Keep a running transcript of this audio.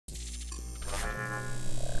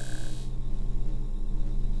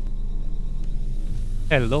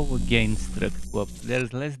Hello again, Struck.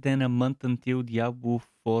 There's less than a month until Diablo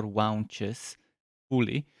 4 launches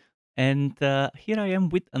fully, and here I am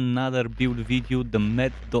with another build video, the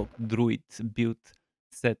Mad Dog Druid build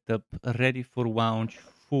setup, ready for launch,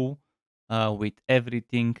 full with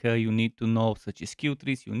everything you need to know, such as skill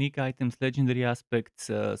trees, unique items, legendary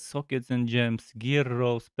aspects, sockets and gems, gear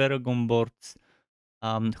rolls, Paragon Boards.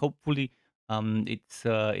 Hopefully, it's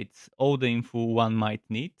all the info one might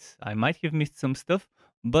need. I might have missed some stuff,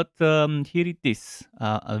 but here it is.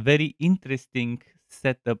 A very interesting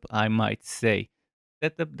setup, I might say.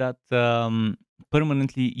 Setup that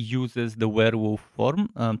permanently uses the werewolf form,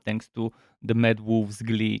 thanks to the Mad Wolf's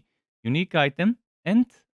Glee unique item. And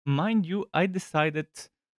mind you, I decided,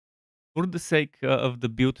 for the sake of the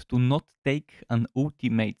build, to not take an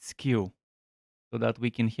ultimate skill so that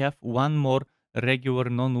we can have one more regular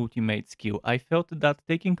non-ultimate skill. I felt that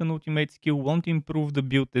taking an ultimate skill won't improve the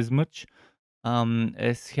build as much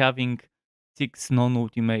as having 6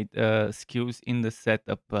 non-ultimate skills in the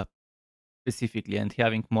setup specifically and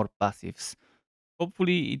having more passives.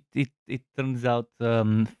 Hopefully it turns out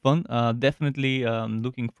fun. Definitely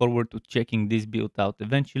looking forward to checking this build out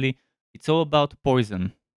eventually. It's all about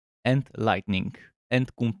poison and lightning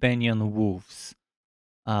and companion wolves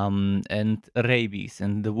and rabies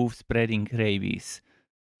and the wolf spreading rabies.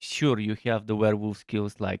 Sure, you have the werewolf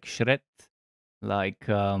skills like shred, like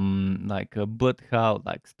a bloodhound,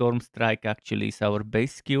 like storm strike. Actually, is our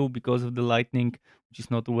base skill because of the lightning, which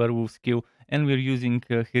is not a werewolf skill, and we're using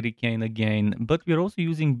hurricane again. But we're also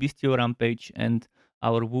using bestial rampage, and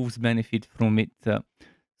our wolves benefit from it.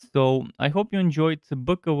 So I hope you enjoyed.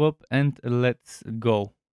 Buckle up and let's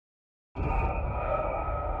go.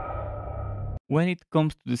 When it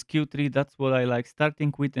comes to the skill tree, that's what I like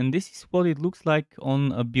starting with, and this is what it looks like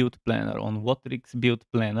on a build planner, on Watrix build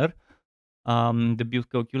planner, the build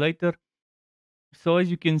calculator. So as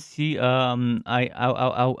you can see,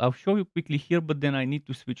 I'll show you quickly here, but then I need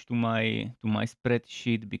to switch to my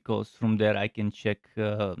spreadsheet because from there I can check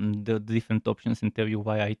the different options and tell you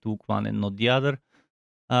why I took one and not the other.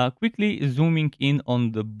 Quickly zooming in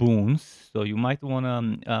on the boons, so you might wanna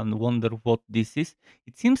wonder what this is.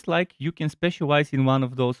 It seems like you can specialize in one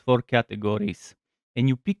of those 4 categories, and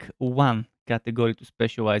you pick one category to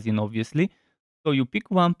specialize in, obviously. So you pick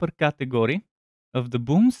one per category of the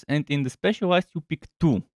boons, and in the specialized you pick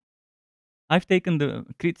two. I've taken the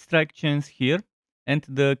crit strike chance here and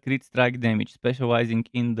the crit strike damage, specializing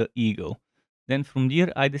in the eagle. Then from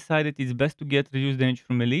there, I decided it's best to get reduced damage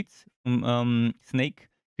from elites, from snake.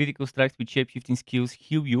 Critical strikes with shape-shifting skills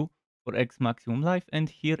heal you for X maximum life, and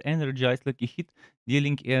here energized lucky hit,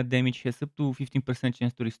 dealing air damage has up to 15%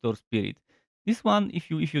 chance to restore spirit. This one, if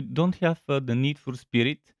you don't have the need for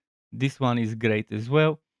spirit, this one is great as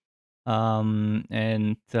well.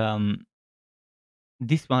 And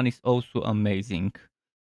this one is also amazing.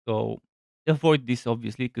 So avoid this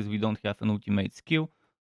obviously because we don't have an ultimate skill.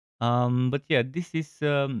 But yeah, this is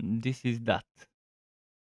that.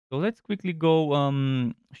 So let's quickly go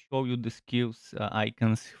show you the skills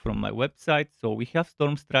icons from my website. So we have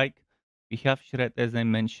Storm Strike, we have Shred as I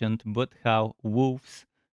mentioned, but how Wolves,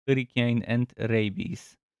 Hurricane, and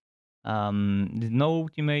Rabies. There's no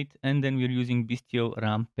ultimate, and then we're using Bestial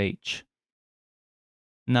Rampage.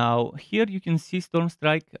 Now, here you can see Storm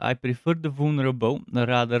Strike. I prefer the vulnerable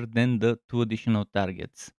rather than the 2 additional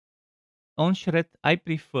targets. On Shred, I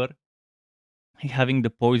prefer having the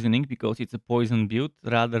poisoning because it's a poison build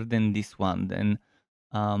rather than this one. Then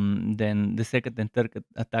the second and third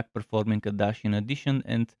attack performing a dash in addition,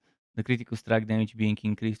 and the critical strike damage being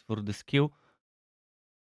increased for the skill.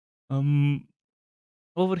 Um,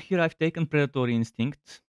 Over here, I've taken Predatory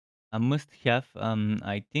Instinct. A must have,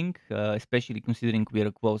 I think, especially considering we're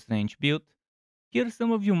a close range build. Here,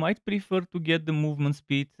 some of you might prefer to get the movement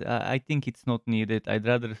speed. I think it's not needed. I'd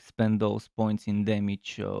rather spend those points in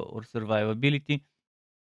damage or survivability.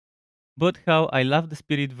 But how I love the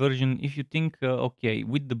spirit version. If you think, okay,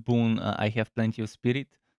 with the boon, I have plenty of spirit,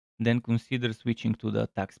 then consider switching to the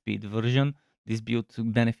attack speed version. This build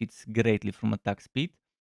benefits greatly from attack speed.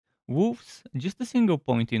 Wolves, just a single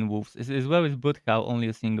point in Wolves, as well as Bloodhound, only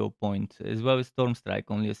a single point, as well as Stormstrike,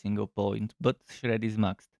 only a single point, but Shred is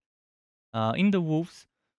maxed. In the Wolves,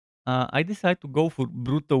 I decide to go for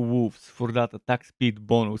Brutal Wolves for that attack speed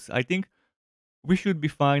bonus. I think we should be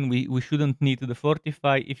fine. We shouldn't need the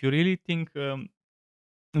Fortify. If you really think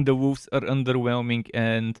the Wolves are underwhelming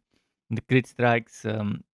and the crit strikes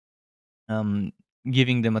um,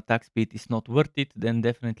 giving them attack speed is not worth it, then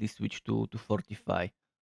definitely switch to Fortify.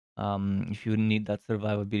 If you need that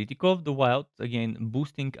survivability. Call of the Wild, again,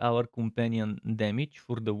 boosting our companion damage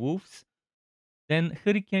for the wolves. Then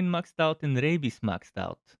Hurricane maxed out and Rabies maxed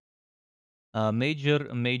out.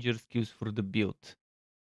 Major skills for the build.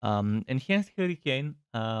 Enhanced Hurricane,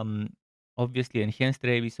 obviously. Enhanced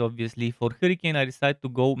Rabies, obviously. For Hurricane, I decided to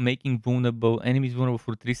go making vulnerable enemies vulnerable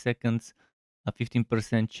for 3 seconds, a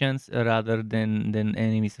 15% chance rather than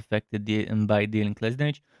enemies affected by dealing less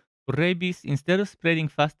damage. For Rabies, instead of spreading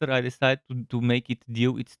faster, I decided to make it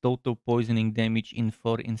deal its total poisoning damage in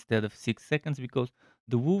 4 instead of 6 seconds, because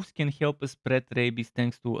the wolves can help us spread Rabies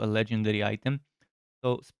thanks to a legendary item.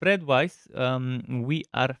 So spread-wise, we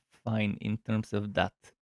are fine in terms of that.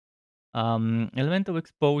 Elemental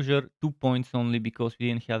exposure, 2 points only because we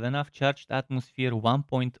didn't have enough. Charged atmosphere, 1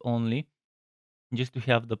 point only, just to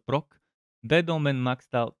have the proc. Bad Omen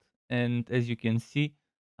maxed out, and as you can see,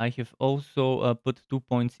 I have also put 2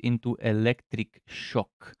 points into electric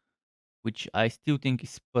shock, which I still think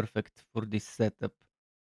is perfect for this setup.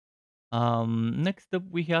 Next up,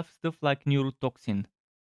 we have stuff like neurotoxin.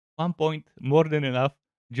 1 point, more than enough,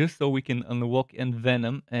 just so we can unlock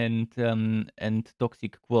Envenom and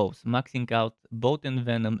Toxic Quos, maxing out both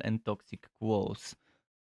Envenom and Toxic Quos.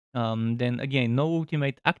 Then again, no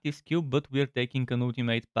ultimate active skill, but we're taking an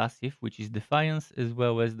ultimate passive, which is Defiance, as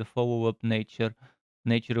well as the follow-up Nature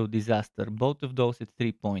of Disaster, both of those at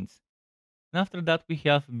 3 points. And after that, we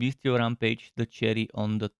have Bestial Rampage, the cherry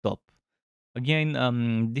on the top.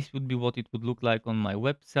 Again, this would be what it would look like on my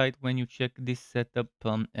website when you check this setup,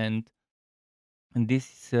 and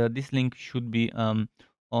this link should be on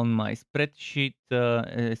my spreadsheet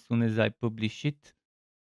as soon as I publish it.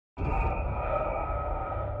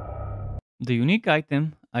 The unique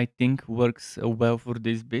item I think works well for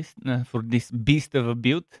this beast of a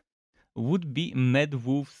build would be Mad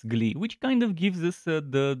Wolf's Glee, which kind of gives us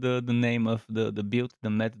the name of the build, the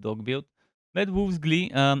Mad Dog build. Mad Wolf's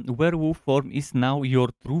Glee, werewolf form is now your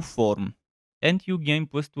true form, and you gain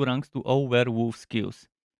 +2 ranks to all werewolf skills.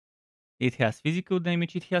 It has physical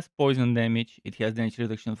damage, it has poison damage, it has damage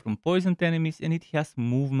reduction from poisoned enemies, and it has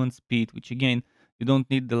movement speed, which again, you don't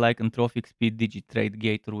need the lycanthropic speed digitrade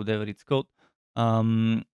gate or whatever it's called,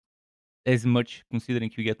 as much,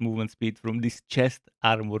 considering you get movement speed from this chest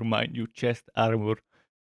armor, mind you, chest armor.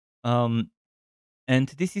 And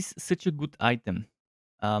this is such a good item.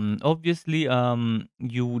 Obviously,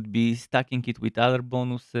 you would be stacking it with other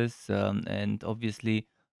bonuses, and obviously,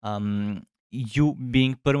 you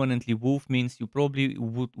being permanently wolf means you probably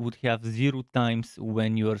would have 0 times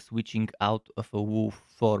when you are switching out of a wolf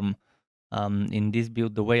form. In this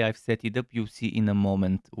build, the way I've set it up, you'll see in a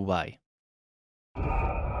moment why.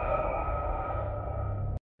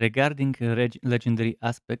 Regarding legendary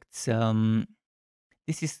aspects,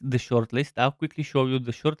 this is the shortlist. I'll quickly show you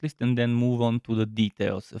the shortlist and then move on to the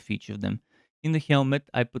details of each of them. In the helmet,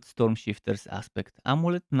 I put Stormshifter's aspect,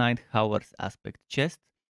 Amulet, Night Howler's aspect, Chest.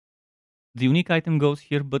 The unique item goes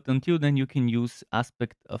here, but until then you can use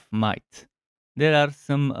Aspect of Might. There are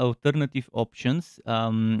some alternative options.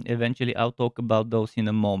 Eventually I'll talk about those in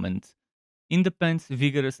a moment. In the Pants,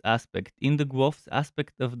 Vigorous aspect. In the Gloves,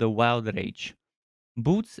 Aspect of the Wild Rage.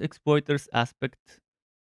 Boots, Exploiter's aspect.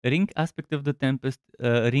 Ring, Aspect of the Tempest.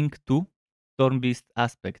 Ring 2, Stormbeast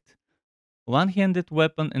aspect. One-handed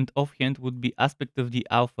weapon and offhand would be Aspect of the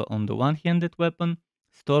Alpha on the one-handed weapon,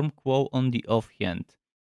 Stormquo on the offhand.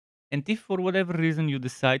 And if for whatever reason you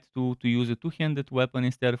decide to use a two-handed weapon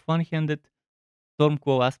instead of one-handed,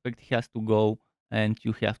 Stormquo aspect has to go and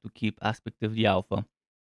you have to keep Aspect of the Alpha.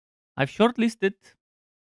 I've shortlisted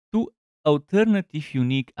 2 alternative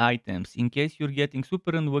unique items. In case you're getting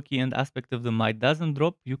super unlucky and Aspect of the Might doesn't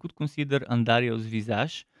drop, you could consider Andario's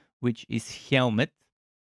Visage, which is Helmet,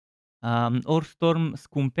 or Storm's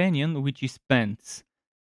Companion, which is Pants.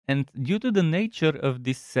 And due to the nature of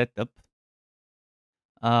this setup,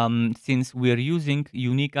 since we're using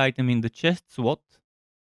unique item in the chest slot,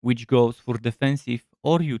 which goes for defensive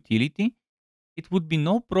or utility, it would be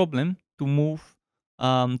no problem to move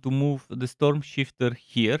the Storm Shifter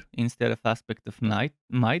here instead of Aspect of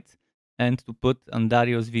Might, and to put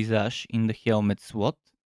Andario's Visage in the helmet slot,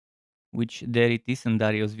 which there it is,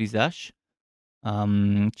 Andario's Visage.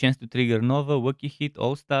 Chance to trigger Nova, Wacky Hit,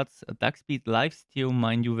 all stats, attack speed, lifesteal,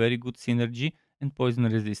 mind you, very good synergy, and poison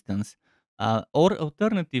resistance. Or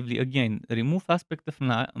alternatively, again, remove Aspect of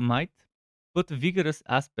Might, put Vigorous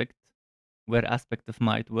Aspect where Aspect of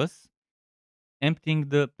Might was, emptying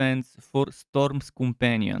the pants for Storm's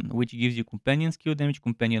Companion, which gives you companion skill damage,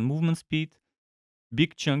 companion movement speed,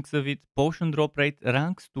 big chunks of it, potion drop rate,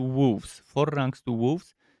 ranks to wolves, 4 ranks to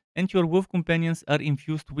wolves, and your wolf companions are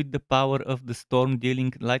infused with the power of the storm,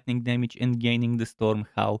 dealing lightning damage and gaining the Storm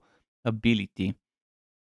Howl ability.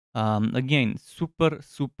 Again,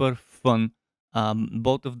 super fun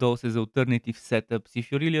Both of those as alternative setups.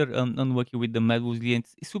 If you really are unlucky with the Mad Wolves,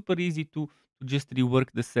 it's super easy to just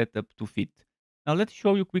rework the setup to fit. Now let's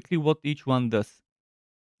show you quickly what each one does.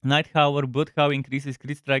 Nighthour, Bloodhowl increases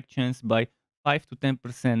crit strike chance by 5 to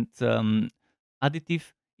 10%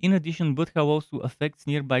 additive. In addition, Bloodhowl also affects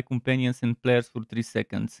nearby companions and players for 3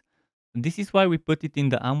 seconds. This is why we put it in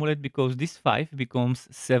the amulet, because this 5 becomes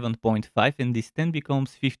 7.5 and this 10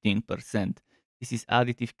 becomes 15%. This is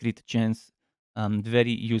additive crit chance,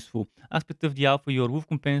 very useful. Aspect of the alpha, your wolf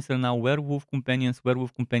companions are now werewolf companions.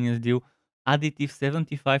 Werewolf companions deal additive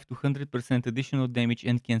 75 to 100% additional damage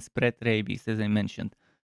and can spread rabies, as I mentioned.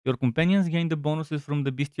 Your companions gain the bonuses from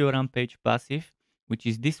the Bestial Rampage passive, which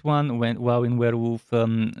is this one, while in werewolf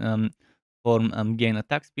form gain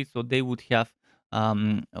attack speed, so they would have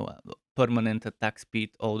permanent attack speed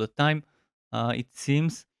all the time, it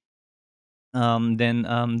seems. Then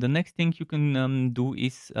the next thing you can do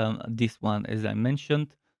is this one, as I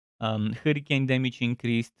mentioned. Hurricane damage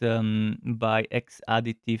increased by X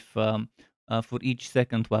additive for each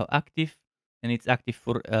second while active, and it's active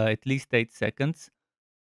for at least 8 seconds.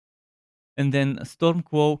 And then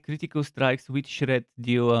Stormquo, critical strikes with Shred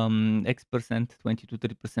deal X%, 20 to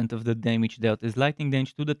 30% of the damage dealt as lightning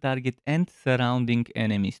damage to the target and surrounding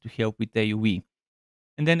enemies to help with AoE.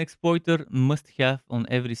 And then Exploiter must have on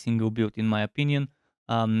every single build, in my opinion.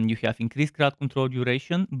 You have increased crowd control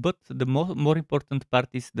duration, but the more important part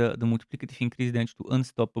is the multiplicative increased damage to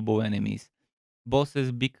unstoppable enemies.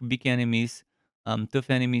 Bosses, big enemies, tough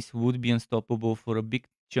enemies would be unstoppable for a big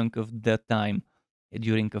chunk of the time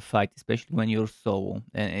during a fight, especially when you're solo,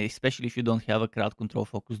 and especially if you don't have a crowd control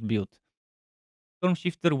focused build.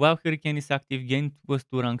 Stormshifter, while Hurricane is active, gain plus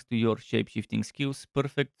 2 ranks to your shapeshifting skills.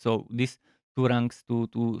 Perfect. So this 2 ranks to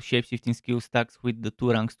shapeshifting skills stacks with the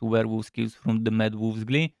 2 ranks to werewolf skills from the Mad Wolf's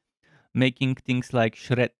Glee, making things like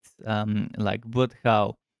Shred, like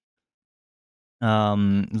Bloodhowl,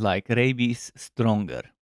 like Rabies stronger.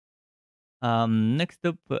 Next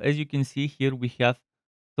up, as you can see here, we have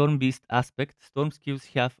Storm Beast aspect. Storm skills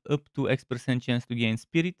have up to X% chance to gain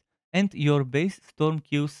spirit, and your base storm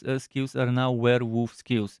skills are now werewolf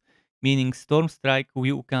skills, meaning Storm Strike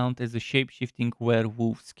will count as a shape-shifting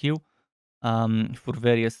werewolf skill for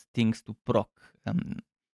various things to proc.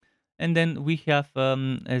 And then we have,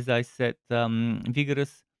 as I said,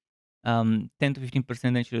 Vigorous, 10 to 15%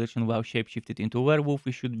 damage reduction while shape-shifted into a werewolf,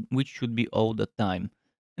 which should be all the time.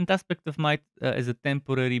 And Aspect of Might as a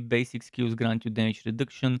temporary basic skills grant you damage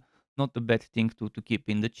reduction. Not a bad thing to keep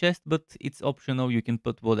in the chest, but it's optional. You can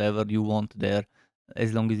put whatever you want there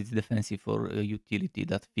as long as it's defensive or a utility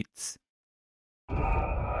that fits.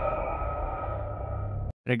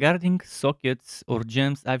 Regarding sockets or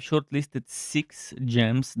gems, I've shortlisted 6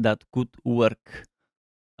 gems that could work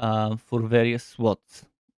for various slots.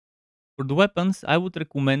 For the weapons, I would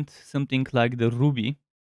recommend something like the Ruby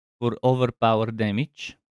for overpower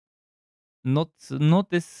damage. Not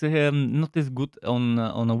as good on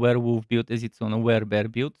a werewolf build as it's on a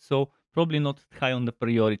werebear build, so probably not high on the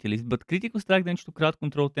priority list. But critical strike damage to crowd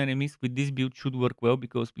control enemies with this build should work well,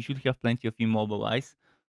 because we should have plenty of immobilize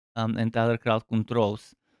and other crowd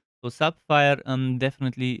controls. So Sapphire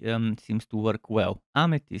definitely seems to work well.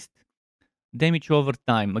 Amethyst, damage over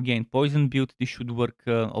time. Again, poison build, this should work,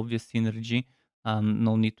 obvious synergy.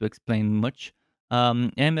 No need to explain much.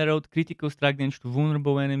 Emerald, critical strike damage to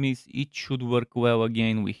vulnerable enemies. It should work well.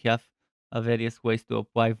 Again, we have various ways to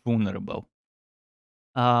apply vulnerable.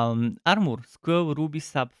 Armor, Skull, Ruby,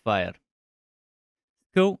 Sapphire.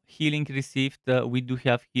 Skull, healing received. We do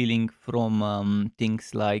have healing from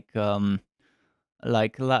things like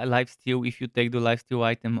lifesteal if you take the lifesteal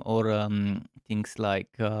item, or things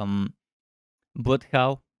like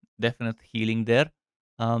Bloodhowl, definite healing there.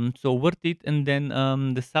 So worth it. And then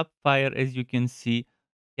the Sapphire, as you can see,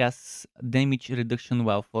 has damage reduction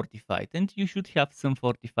while fortified, and you should have some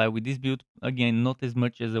fortify with this build. Again, not as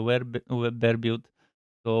much as a bear build,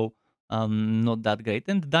 so not that great.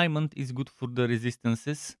 And Diamond is good for the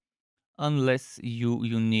resistances, unless you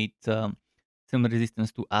need some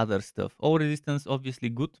resistance to other stuff. All resistance obviously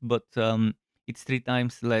good, but it's 3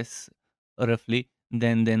 times less roughly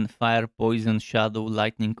than fire, poison, shadow,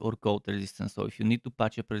 lightning, or cold resistance. So if you need to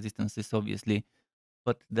patch up resistances, obviously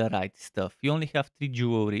put the right stuff. You only have 3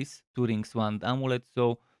 jewelries, 2 rings, 1 amulet,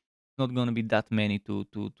 so not gonna be that many to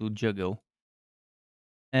juggle.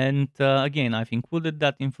 And again, I've included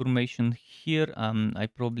that information here. I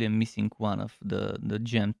probably am missing one of the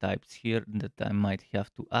gem types here that I might have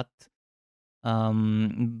to add.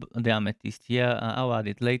 The amethyst, yeah, I'll add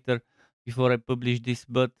it later before I publish this,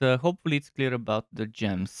 but hopefully it's clear about the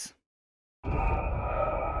gems.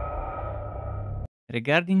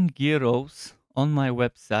 Regarding heroes, on my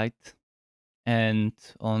website and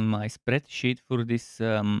on my spreadsheet for this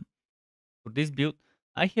build,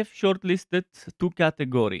 I have shortlisted two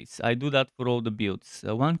categories. I do that for all the builds.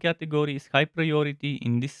 One category is high priority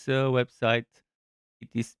in this website. It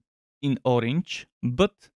is in orange,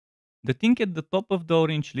 but the thing at the top of the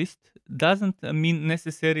orange list doesn't mean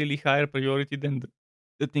necessarily higher priority than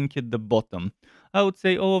the thing at the bottom. I would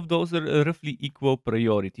say all of those are roughly equal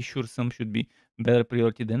priority. Sure, some should be better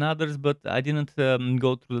priority than others, but I didn't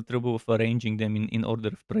go through the trouble of arranging them in order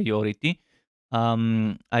of priority.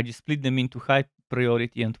 I just split them into high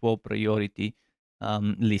priority and low priority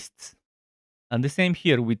lists. And the same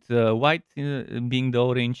here with white being the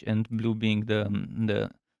orange and blue being the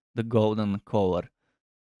golden color.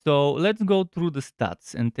 So let's go through the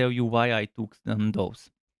stats and tell you why I took those.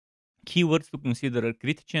 Keywords to consider are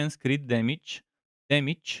crit chance, crit damage,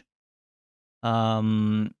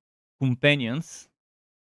 um, companions,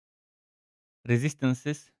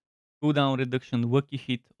 resistances, cooldown reduction, lucky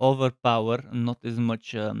hit, overpower, not as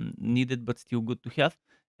much needed but still good to have,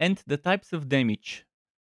 and the types of damage.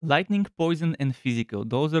 Lightning, poison, and physical.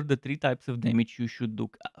 Those are the three types of damage you should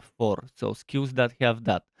look for. So skills that have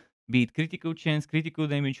that. Be it critical chance, critical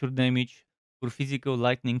damage, or damage. For physical,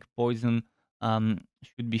 lightning, poison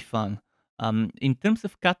should be fun. In terms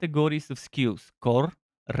of categories of skills, core,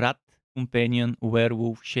 rat, companion,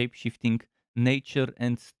 werewolf, shapeshifting, nature,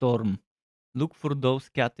 and storm. Look for those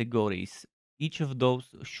categories. Each of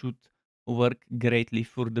those should work greatly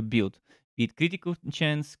for the build. Be it critical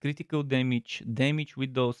chance, critical damage, damage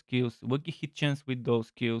with those skills, lucky hit chance with those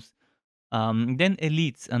skills. Then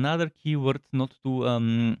elites, another keyword not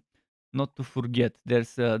to forget.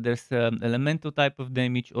 There's elemental type of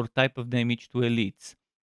damage or type of damage to elites.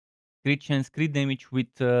 Crit chance, crit damage with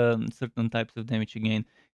certain types of damage again.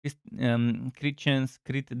 Crit chance,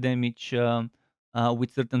 crit damage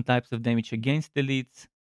with certain types of damage against elites.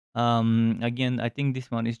 Again, I think this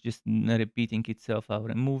one is just repeating itself. I'll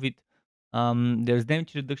remove it. There's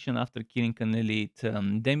damage reduction after killing an elite.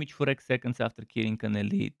 Damage for X seconds after killing an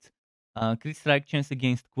elite. Crit strike chance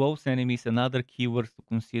against close enemies, another keyword to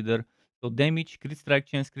consider. So damage, crit strike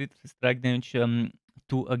chance, crit strike damage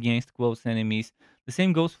to against close enemies. The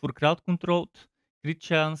same goes for crowd controlled, crit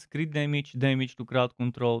chance, crit damage, damage to crowd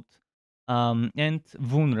controlled, and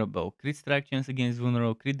vulnerable. Crit strike chance against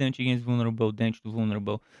vulnerable, crit damage against vulnerable, damage to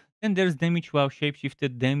vulnerable. Then there's damage while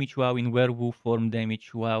shapeshifted, damage while in werewolf form,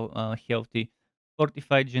 damage while healthy,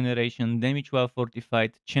 fortified generation, damage while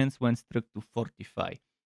fortified, chance when struck to fortify.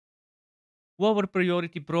 Lower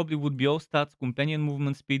priority probably would be all stats, companion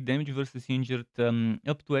movement speed, damage versus injured,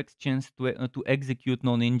 up to X chance to execute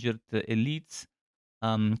non-injured elites,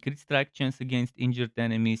 crit strike chance against injured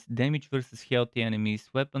enemies, damage versus healthy enemies,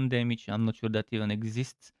 weapon damage. I'm not sure that even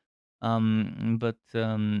exists. But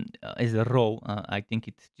as a row, I think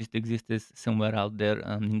it just exists as somewhere out there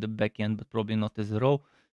in the back end, but probably not as a row.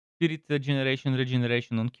 Spirit generation,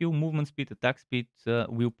 regeneration on Q, movement speed, attack speed,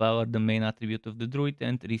 willpower, the main attribute of the druid,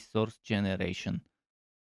 and resource generation.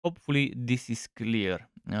 Hopefully this is clear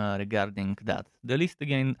regarding that. The list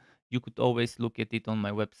again, you could always look at it on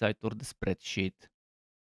my website or the spreadsheet.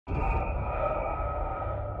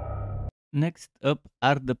 Next up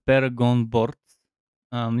are the Paragon Boards.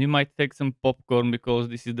 You might take some popcorn because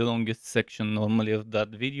this is the longest section normally of that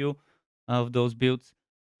video of those builds.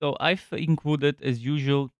 So I've included as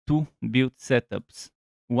usual two build setups.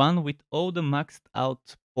 One with all the maxed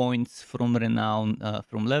out points from renown,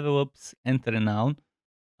 from level ups and renown.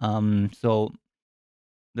 So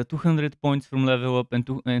the 200 points from level up and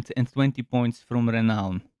 20 points from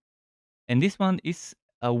renown. And this one is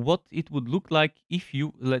what it would look like if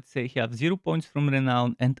you, let's say, have 0 points from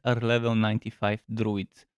renown and are level 95 druid.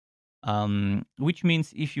 Which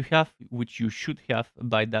means if you have, which you should have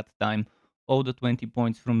by that time, all the 20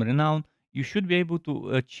 points from renown, you should be able to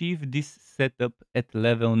achieve this setup at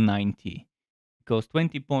level 90. Because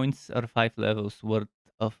 20 points are 5 levels worth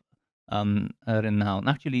of renown.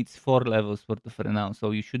 Actually, it's 4 levels worth of renown.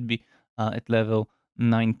 So you should be at level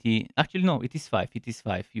 90. Actually, no, it is 5. It is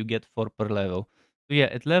 5. You get 4 per level. So yeah,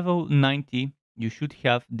 at level 90, you should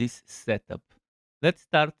have this setup. Let's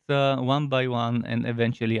start one by one, and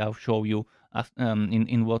eventually I'll show you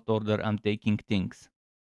in what order I'm taking things.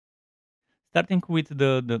 Starting with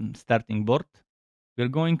the starting board, we're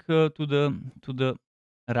going to the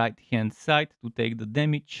right hand side to take the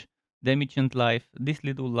damage and life, this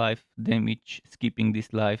little life, damage, skipping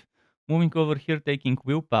this life. Moving over here, taking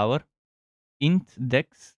willpower, int,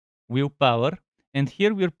 dex, willpower, and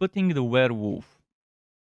here we're putting the werewolf.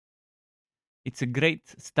 It's a great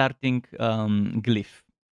starting glyph.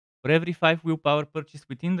 For every 5 willpower purchased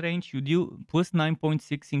within range, you deal plus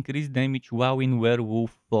 9.6 increased damage while in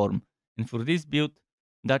werewolf form. And for this build,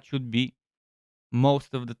 that should be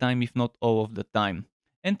most of the time, if not all of the time.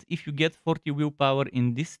 And if you get 40 willpower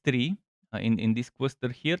in this tree, in this cluster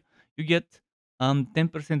here, you get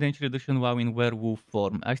 10% damage reduction while in werewolf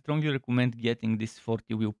form. I strongly recommend getting this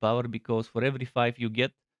 40 willpower because for every 5 you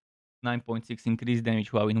get 9.6 increased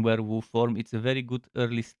damage while in werewolf form. It's a very good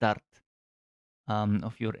early start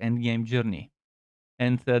of your endgame journey.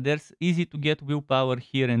 And there's easy to get willpower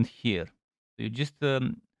here and here. So you just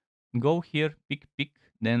go here, pick,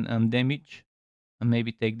 then damage, and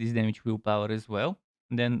maybe take this damage willpower as well.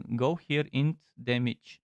 Then go here, int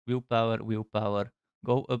damage, willpower,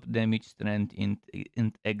 go up damage strength,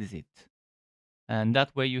 int exit. And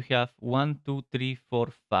that way you have 1, 2, 3, 4,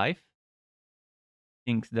 5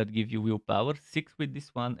 things that give you willpower, 6 with this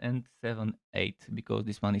one, and 7, 8, because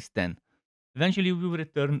this one is 10. Eventually we will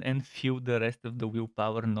return and fill the rest of the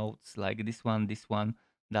willpower nodes, like this one,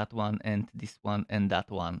 that one, and this one, and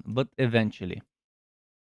that one, but eventually.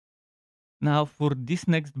 Now for this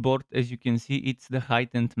next board, as you can see, it's the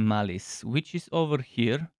heightened malice, which is over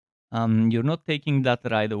here. You're not taking that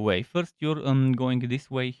right away. First, you're going this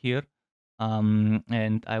way here,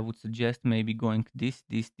 and I would suggest maybe going this.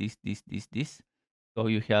 So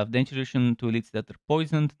you have denaturation to elites that are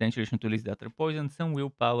poisoned, denaturation to elites that are poisoned, some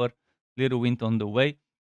willpower, little wind on the way.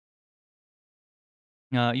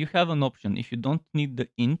 You have an option. If you don't need the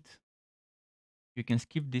int, you can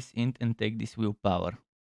skip this int and take this willpower.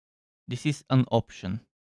 This is an option.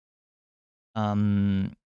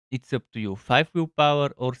 It's up to you. 5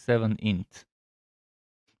 willpower or 7 int.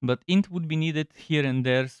 But int would be needed here and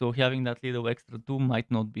there, so having that little extra 2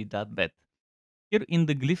 might not be that bad. Here in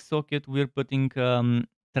the glyph socket, we're putting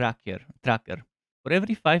tracker. For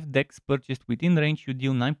every 5 decks purchased within range, you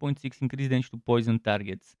deal 9.6 increased damage to poison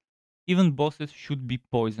targets. Even bosses should be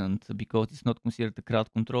poisoned because it's not considered a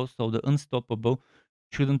crowd control, so the unstoppable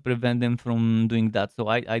shouldn't prevent them from doing that. So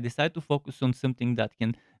I decided to focus on something that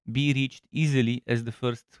can be reached easily as the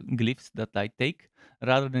first glyphs that I take,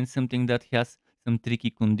 rather than something that has some tricky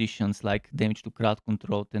conditions like damage to crowd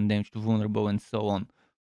control and damage to vulnerable and so on.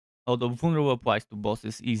 Although vulnerable applies to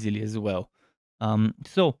bosses easily as well.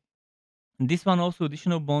 So this one also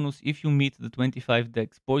additional bonus if you meet the 25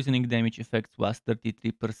 decks, poisoning damage effects lasts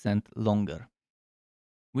 33% longer,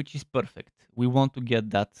 which is perfect. We want to get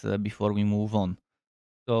that before we move on.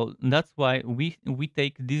 So that's why we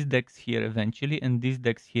take these decks here eventually and these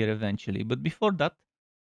decks here eventually. But before that,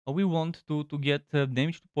 we want to get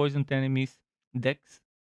damage to poisoned enemies decks,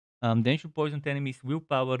 damage to poisoned enemies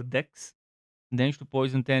willpower decks, damage to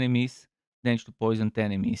poisoned enemies, damage to poisoned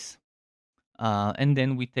enemies. And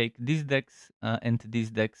then we take these decks and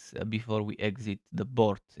these decks before we exit the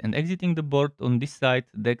board. And exiting the board on this side,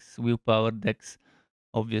 decks, willpower, decks,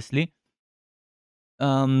 obviously.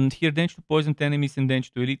 Here, damage to poisoned enemies and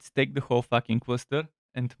damage to elites, take the whole fucking cluster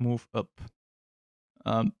and move up.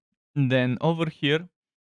 Then over here,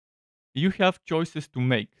 you have choices to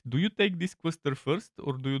make. Do you take this cluster first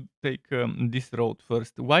or do you take this road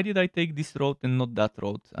first? Why did I take this road and not that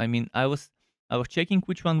road? I mean, I was checking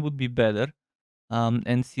which one would be better.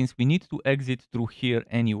 And since we need to exit through here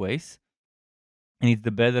anyways, and it's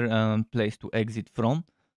the better place to exit from,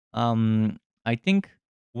 I think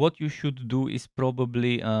what you should do is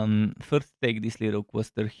probably first take this little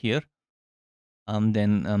cluster here,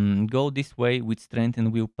 then go this way with strength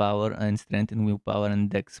and willpower and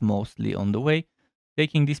dex mostly on the way.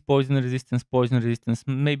 Taking this poison resistance,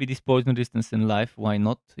 maybe this poison resistance in life, why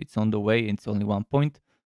not? It's on the way, it's only 1 point.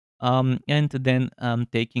 And then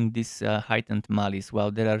taking this heightened malice.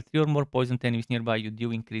 While there are 3 or more poisoned enemies nearby, you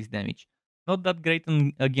deal increased damage. Not that great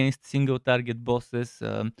against single target bosses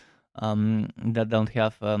that don't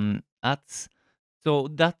have ads. So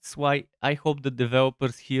that's why I hope the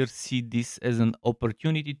developers here see this as an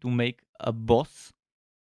opportunity to make a boss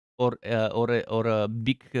or a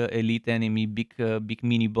big elite enemy, big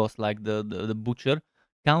mini boss like the butcher,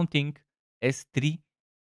 counting as 3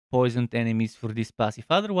 poisoned enemies for this passive.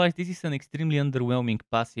 Otherwise, this is an extremely underwhelming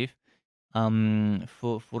passive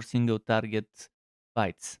for single target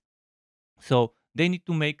fights. So they need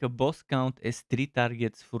to make a boss count as 3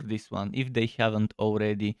 targets for this one. If they haven't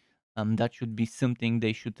already, that should be something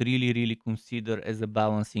they should really consider as a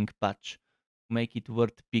balancing patch. Make it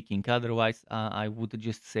worth picking. Otherwise, I would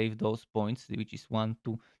just save those points, which is 1,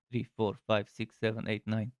 2, 3, 4, 5, 6, 7, 8,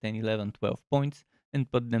 9, 10, 11, 12 points,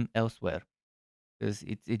 and put them elsewhere. Because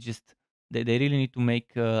it just they really need to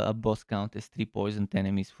make a boss count as 3 poisoned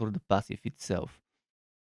enemies for the passive itself.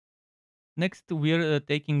 Next, we're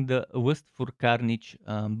taking the West for Carnage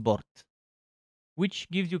board, which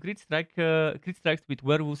gives you crit strikes with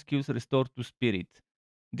werewolf skills restored to spirit.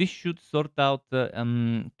 This should sort out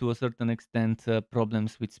to a certain extent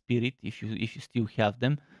problems with spirit if you still have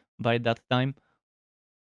them by that time.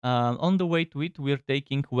 On the way to it, we're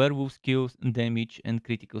taking werewolf skills, damage, and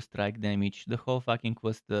critical strike damage. The whole fucking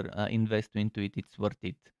cluster, invest into it, it's worth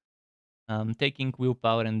it. Taking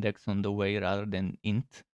willpower and dex on the way rather than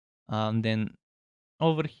int. Then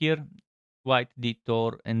over here, quite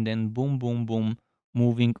detour, and then boom, boom, boom,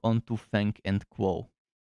 moving on to Fang and Quo.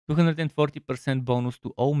 240% bonus to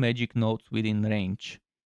all magic nodes within range,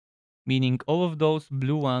 meaning all of those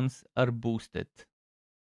blue ones are boosted.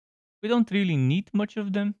 We don't really need much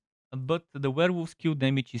of them, but the werewolf skill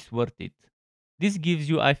damage is worth it. This gives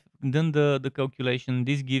you, I've done the calculation,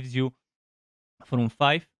 this gives you from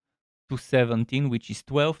 5 to 17, which is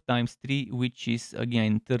 12 times 3, which is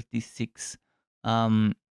again 36.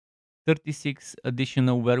 36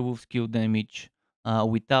 additional werewolf skill damage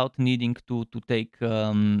without needing to take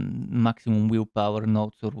maximum willpower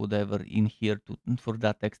notes or whatever in here for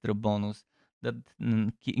that extra bonus that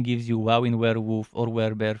gives you wow in werewolf or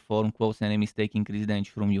werebear form close enemies take increased damage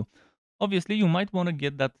from you. Obviously, you might want to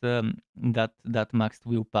get that maxed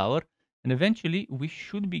willpower, and eventually we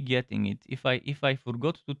should be getting it. If I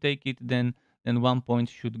forgot to take it, then 1 point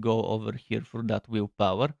should go over here for that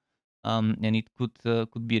willpower, and it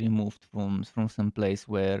could be removed from some place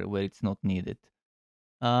where it's not needed.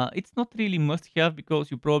 It's not really must have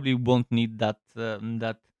because you probably won't need that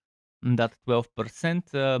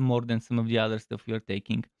 12% more than some of the other stuff you're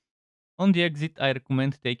taking. On the exit, I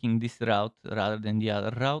recommend taking this route rather than the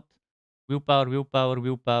other route. Willpower, willpower,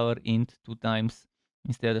 willpower, int 2 times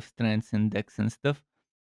instead of strengths and dex and stuff.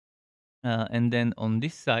 And then on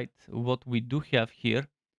this side, what we do have here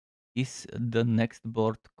is the next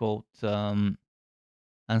board called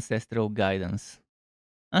Ancestral Guidance.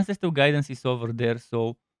 Ancestral Guidance is over there,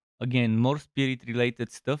 so again, more spirit related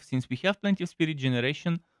stuff. Since we have plenty of spirit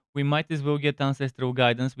generation, we might as well get Ancestral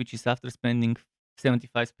Guidance, which is after spending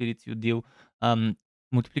 75 spirits you deal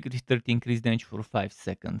multiplicative 30 increased damage for 5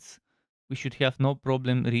 seconds. We should have no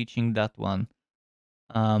problem reaching that one.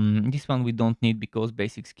 This one we don't need because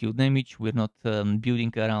basic skill damage, we're not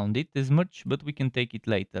building around it as much, but we can take it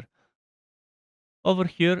later. Over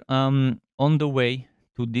here, on the way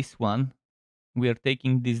to this one, we are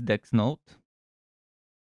taking this dex node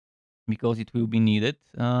because it will be needed.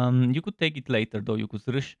 You could take it later though, you could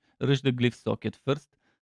rush the glyph socket first.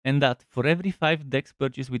 And that for every 5 dex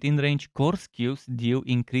purchase within range, core skills deal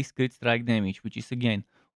increased crit strike damage, which is again,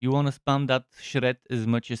 you want to spam that shred as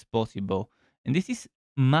much as possible. And this is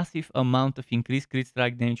massive amount of increased crit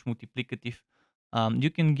strike damage multiplicative. You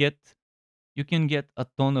can get a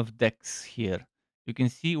ton of dex here. You can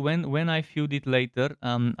see when I filled it later,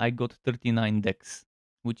 I got 39 dex,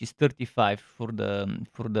 which is 35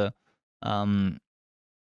 um,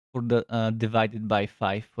 divided by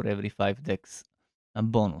 5 for every 5 dex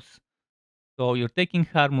bonus. So you're taking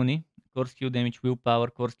harmony, core skill damage,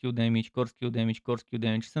 willpower, core skill damage, core skill damage, core skill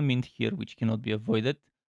damage, some int here which cannot be avoided.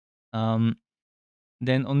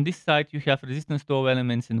 Then on this side you have resistance to all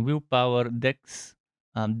elements and willpower, dex,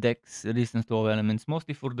 dex, resistance to all elements,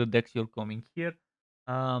 mostly for the dex you're coming here.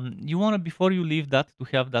 You want to, before you leave that, to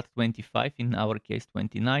have that 25, in our case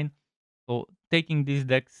 29. So taking this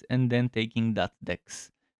dex and then taking that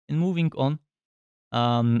dex and moving on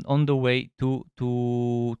the way to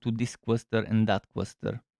this cluster and that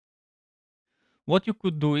cluster. What you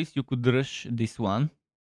could do is you could rush this one,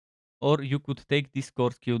 or you could take this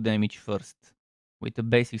core skill damage first with a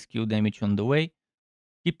basic skill damage on the way,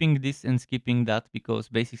 keeping this and skipping that because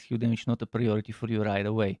basic skill damage not a priority for you right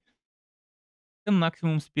away. Some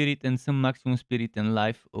maximum spirit and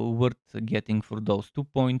life worth getting for those 2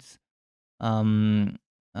 points.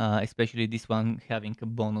 Especially this one having a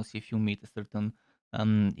bonus if you meet a certain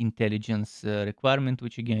intelligence requirement,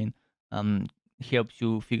 which again helps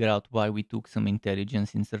you figure out why we took some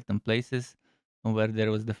intelligence in certain places where there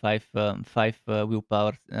was the 5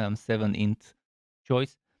 willpower, 7 int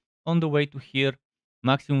choice. On the way to here,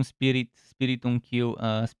 maximum spirit, spirit on kill,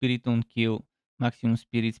 maximum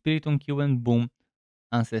spirit, spirit on kill, and boom,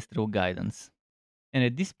 ancestral guidance. And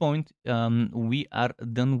at this point, we are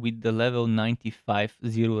done with the level 95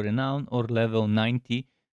 zero renown or level 90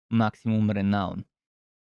 maximum renown.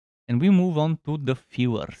 And we move on to the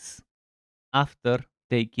fillers after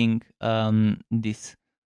taking this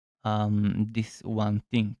one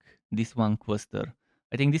thing, this one cluster.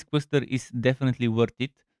 I think this cluster is definitely worth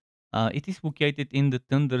it. It is located in the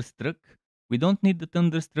Thunderstruck. We don't need the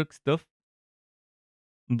Thunderstruck stuff,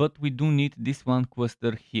 but we do need this one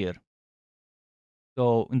cluster here.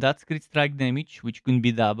 So that's crit strike damage, which can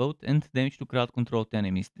be doubled, and damage to crowd controlled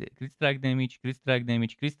enemies. The crit strike damage, crit strike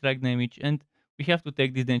damage, crit strike damage, and we have to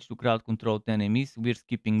take this damage to crowd controlled enemies. We're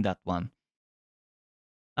skipping that one.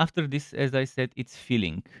 After this, as I said, it's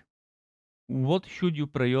filling. What should you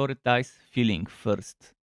prioritize filling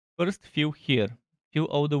first? First, fill here. Fill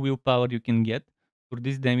all the willpower you can get for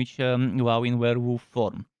this damage while in werewolf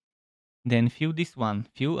form. Then fill this one.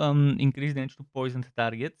 Fill increase damage to poisoned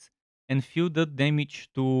targets, and fill the damage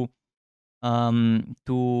to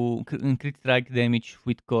crit strike damage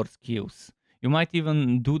with core skills. You might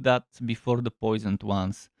even do that before the poisoned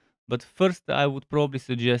ones. But first I would probably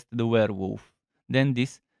suggest the werewolf. Then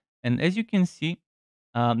this. And as you can see,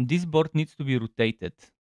 this board needs to be rotated.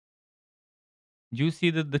 Do you see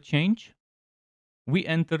the change? We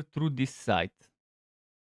enter through this side.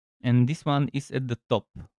 And this one is at the top.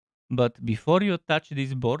 But before you touch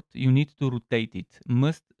this board, you need to rotate it.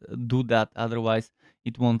 Must do that, otherwise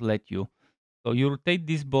it won't let you. So you rotate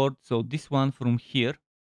this board, so this one from here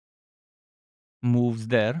moves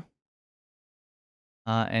there,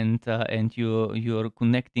 and you're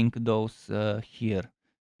connecting those here.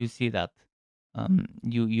 You see that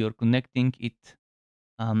you're connecting it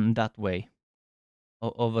that way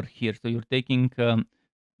over here. So you're taking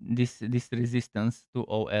this resistance to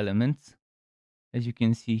all elements, as you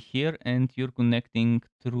can see here, and you're connecting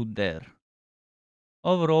through there.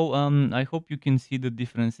 Overall, I hope you can see the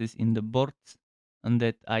differences in the boards and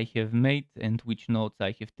that I have made and which notes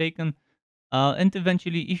I have taken. And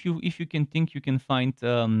eventually, if you can think you can find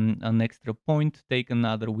an extra point, take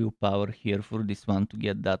another willpower here for this one to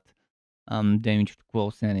get that damage to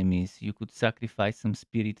close enemies. You could sacrifice some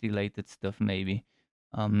spirit-related stuff maybe,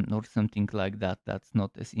 or something like that. That's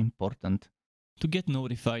not as important. To get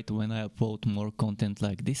notified when I upload more content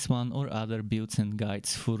like this one or other builds and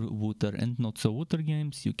guides for Wooter and not so Wooter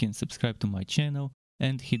games, you can subscribe to my channel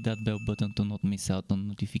and hit that bell button to not miss out on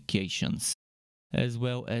notifications. As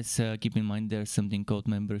well as keep in mind there's something called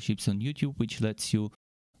memberships on YouTube, which lets you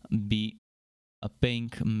be a paying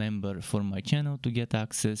member for my channel to get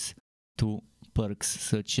access to perks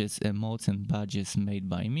such as emotes and badges made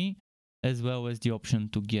by me, as well as the option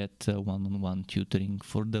to get one-on-one tutoring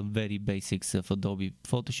for the very basics of Adobe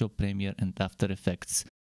Photoshop, Premiere and After Effects.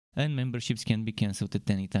 And memberships can be cancelled at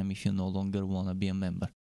any time if you no longer want to be a member.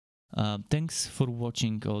 Thanks for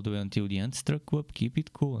watching all the way until the end, Struck Web. Keep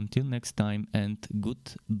it cool until next time, and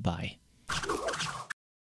goodbye.